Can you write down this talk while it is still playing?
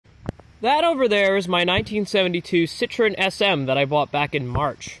That over there is my 1972 Citroën SM that I bought back in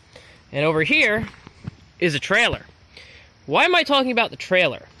March. And over here is a trailer. Why am I talking about the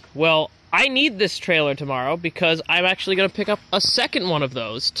trailer? Well, I need this trailer tomorrow because I'm actually going to pick up a second one of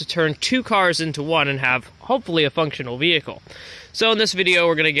those to turn two cars into one and have, hopefully, a functional vehicle. So in this video,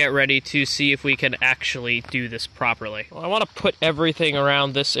 we're going to get ready to see if we can actually do this properly. Well, I want to put everything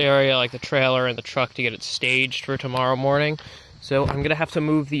around this area, like the trailer and the truck, to get it staged for tomorrow morning. So I'm going to have to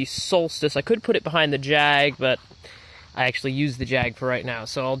move the Solstice. I could put it behind the Jag, but I actually use the Jag for right now.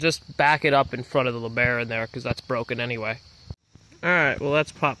 So I'll just back it up in front of the LeBaron there, because that's broken anyway. Alright, well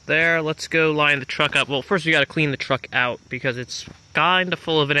that's popped there. Let's go line the truck up. Well, first we gotta clean the truck out, because it's kinda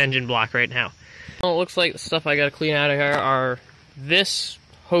full of an engine block right now. Well, it looks like the stuff I gotta clean out of here are this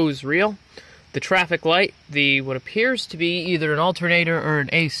hose reel, the traffic light, the what appears to be either an alternator or an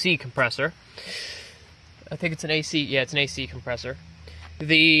AC compressor. I think it's an AC, yeah, it's an AC compressor.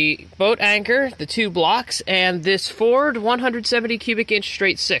 The boat anchor, the two blocks, and this Ford 170 cubic inch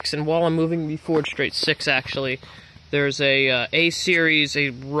straight 6. And while I'm moving the Ford straight 6, actually, there's a A-series,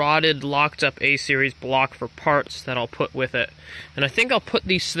 a rotted, locked-up A-series block for parts that I'll put with it. And I think I'll put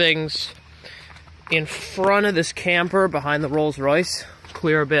these things in front of this camper behind the Rolls-Royce,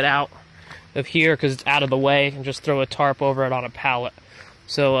 clear a bit out of here because it's out of the way, and just throw a tarp over it on a pallet.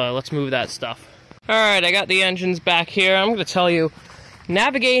 So let's move that stuff. Alright, I got the engines back here. I'm going to tell you,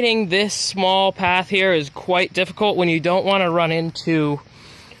 navigating this small path here is quite difficult when you don't want to run into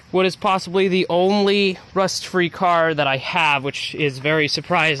what is possibly the only rust-free car that I have, which is very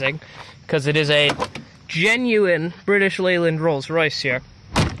surprising, because it is a genuine British Leyland Rolls-Royce here.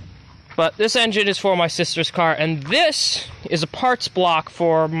 But this engine is for my sister's car, and this is a parts block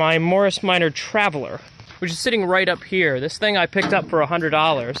for my Morris Minor Traveler, which is sitting right up here. This thing I picked up for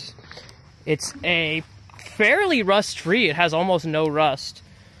 $100. It's a fairly rust-free, it has almost no rust,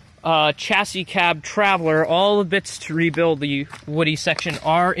 chassis cab Traveler. All the bits to rebuild the Woody section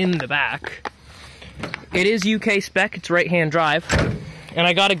are in the back. It is UK spec, it's right-hand drive, and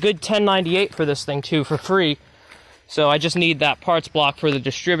I got a good 1098 for this thing too, for free. So I just need that parts block for the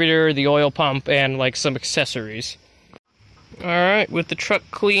distributor, the oil pump, and like some accessories. Alright, with the truck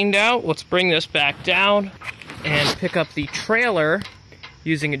cleaned out, let's bring this back down and pick up the trailer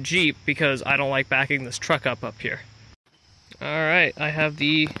using a Jeep, because I don't like backing this truck up here. Alright, I have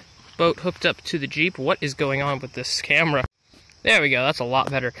the boat hooked up to the Jeep. What is going on with this camera? There we go, that's a lot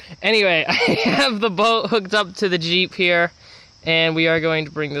better. Anyway, I have the boat hooked up to the Jeep here, and we are going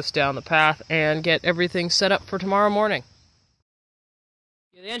to bring this down the path and get everything set up for tomorrow morning.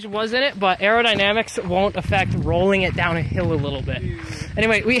 Yeah, the engine was in it, but aerodynamics won't affect rolling it down a hill a little bit.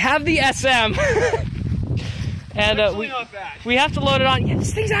 Anyway, we have the SM. And we have to load it on. Yeah,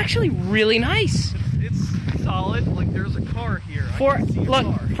 this thing's actually really nice. It's solid. Like, there's a car here. For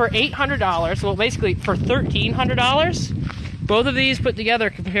 $800, well, basically for $1,300, both of these put together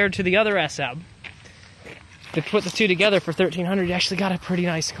compared to the other SM, to put the two together for $1,300, you actually got a pretty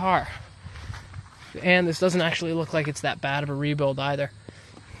nice car. And this doesn't actually look like it's that bad of a rebuild either.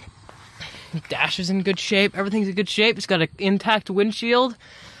 The dash is in good shape. Everything's in good shape. It's got an intact windshield.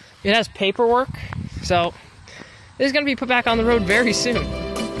 It has paperwork, so this is going to be put back on the road very soon.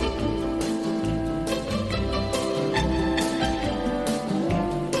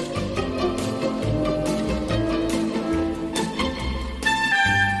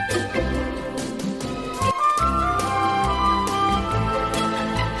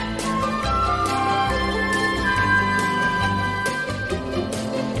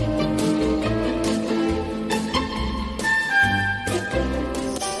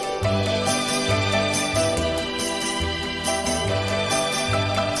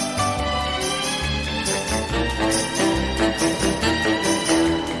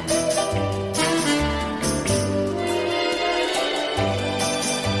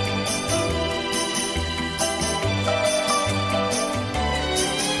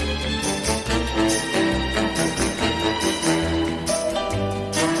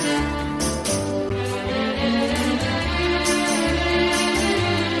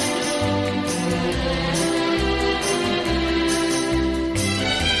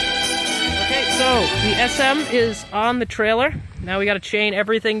 The SM is on the trailer. Now we got to chain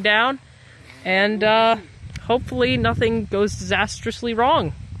everything down, and hopefully nothing goes disastrously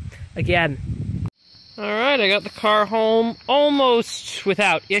wrong again. Alright, I got the car home almost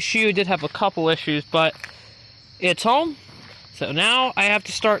without issue. Did have a couple issues, but it's home. So now I have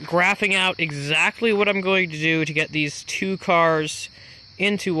to start graphing out exactly what I'm going to do to get these two cars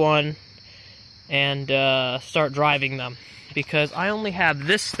into one and start driving them, because I only have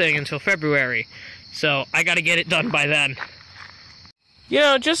this thing until February, so I gotta get it done by then. you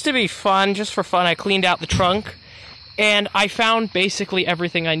know, just to be fun, just for fun, I cleaned out the trunk, and I found basically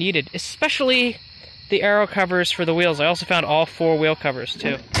everything I needed, especially the aero covers for the wheels. I also found all 4 wheel covers,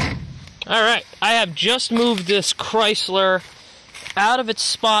 too. Alright, I have just moved this Chrysler out of its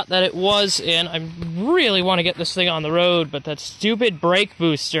spot that it was in. I really want to get this thing on the road, but that stupid brake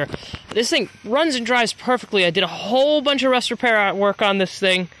booster. This thing runs and drives perfectly. I did a whole bunch of rust repair work on this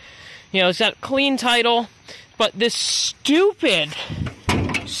thing. You know, it's got clean title, but this stupid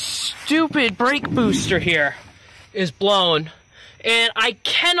brake booster here is blown. And I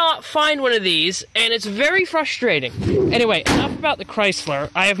cannot find one of these, and it's very frustrating. Anyway, enough about the Chrysler.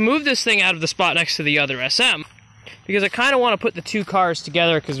 I have moved this thing out of the spot next to the other SM, because I kind of want to put the 2 cars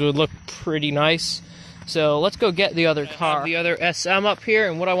together because it would look pretty nice. So let's go get the other car. I have the other SM up here,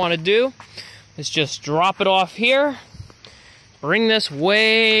 and what I want to do is just drop it off here, bring this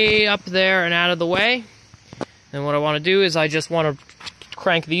way up there and out of the way. And what I want to do is I just want to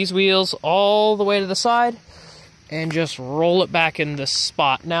crank these wheels all the way to the side and just roll it back in this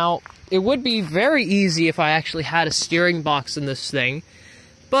spot. Now, it would be very easy if I actually had a steering box in this thing,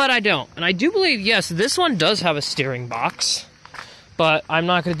 but I don't. And I do believe, yes, this one does have a steering box, but I'm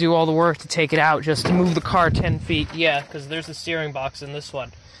not going to do all the work to take it out just to move the car 10 feet. Yeah, because there's a steering box in this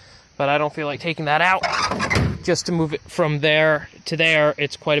one, but I don't feel like taking that out just to move it from there to there.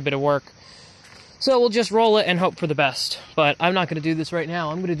 It's quite a bit of work. So we'll just roll it and hope for the best. But I'm not going to do this right now.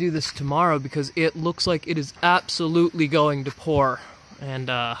 I'm going to do this tomorrow because it looks like it is absolutely going to pour.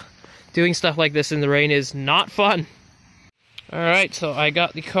 And doing stuff like this in the rain is not fun. Alright, so I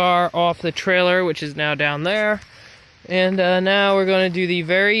got the car off the trailer, which is now down there. And now we're going to do the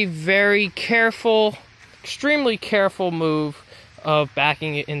very, very careful, extremely careful move of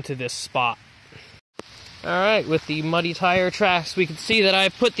backing it into this spot. Alright, with the muddy tire tracks, we can see that I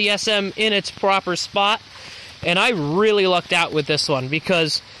put the SM in its proper spot, and I really lucked out with this one,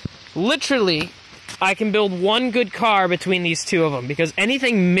 because literally, I can build one good car between these 2 of them, because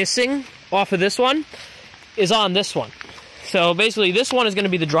anything missing off of this one is on this one. So basically, this one is going to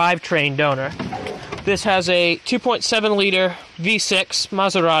be the drivetrain donor. This has a 2.7 liter V6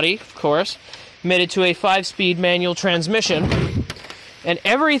 Maserati, of course, mated to a 5-speed manual transmission. And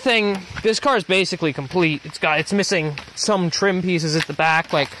everything, this car is basically complete. It's missing some trim pieces at the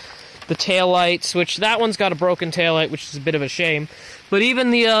back, like the taillights, which that one's got a broken taillight, which is a bit of a shame. But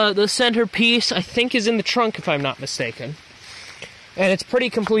even the center piece, I think, is in the trunk, if I'm not mistaken. And it's pretty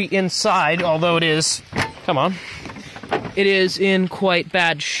complete inside, although it is, come on, it is in quite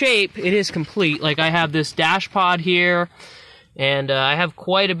bad shape. It is complete. Like, I have this dash pod here, and I have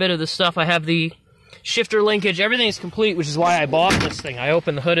quite a bit of the stuff. I have the shifter linkage, everything's complete, which is why I bought this thing. I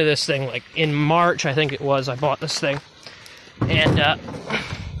opened the hood of this thing, like, in March, I think it was, I bought this thing. And,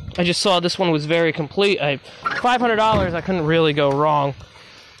 I just saw this one was very complete. $500, I couldn't really go wrong.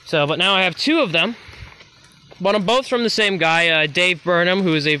 So, but now I have 2 of them. Bought them both from the same guy, Dave Burnham,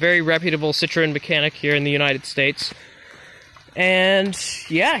 who is a very reputable Citroën mechanic here in the United States. And,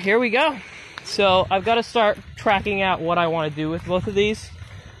 yeah, here we go. So, I've got to start tracking out what I want to do with both of these.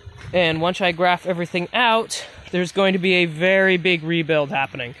 And once I graph everything out, there's going to be a very big rebuild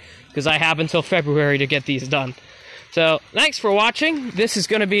happening, because I have until February to get these done. So, thanks for watching. This is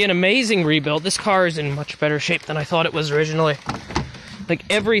going to be an amazing rebuild. This car is in much better shape than I thought it was originally. Like,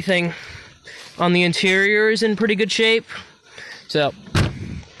 everything on the interior is in pretty good shape. So,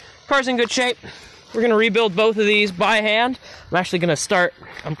 car's in good shape. We're going to rebuild both of these by hand.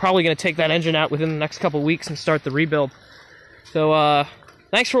 I'm probably going to take that engine out within the next couple weeks and start the rebuild. So,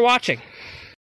 thanks for watching.